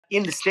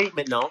in the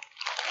statement now.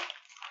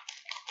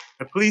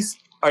 The police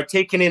are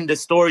taking in the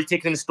story,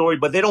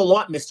 but they don't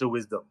want Mr.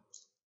 Wisdom.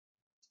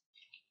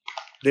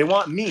 They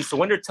want me. So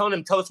when they're telling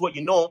him, tell us what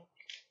you know,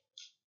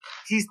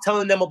 he's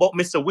telling them about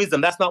Mr.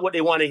 Wisdom. That's not what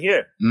they want to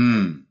hear.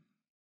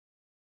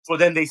 So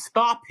then they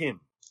stop him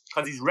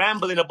because he's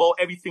rambling about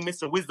everything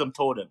Mr. Wisdom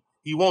told him.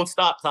 He won't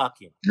stop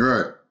talking.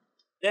 Right.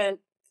 Then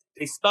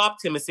they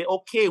stopped him and say,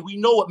 okay, we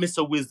know what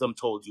Mr. Wisdom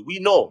told you. We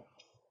know.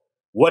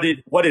 What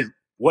did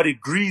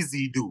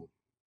Greasy do?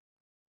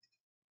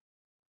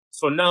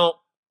 So now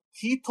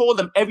he told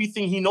them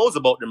everything he knows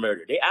about the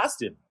murder. They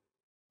asked him.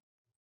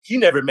 He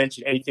never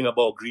mentioned anything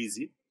about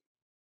Greasy.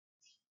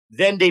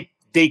 Then they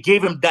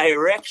gave him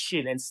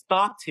direction and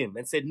stopped him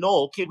and said,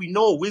 no, okay, we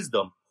know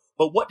Wisdom.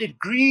 But what did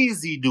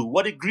Greasy do?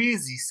 What did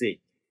Greasy say?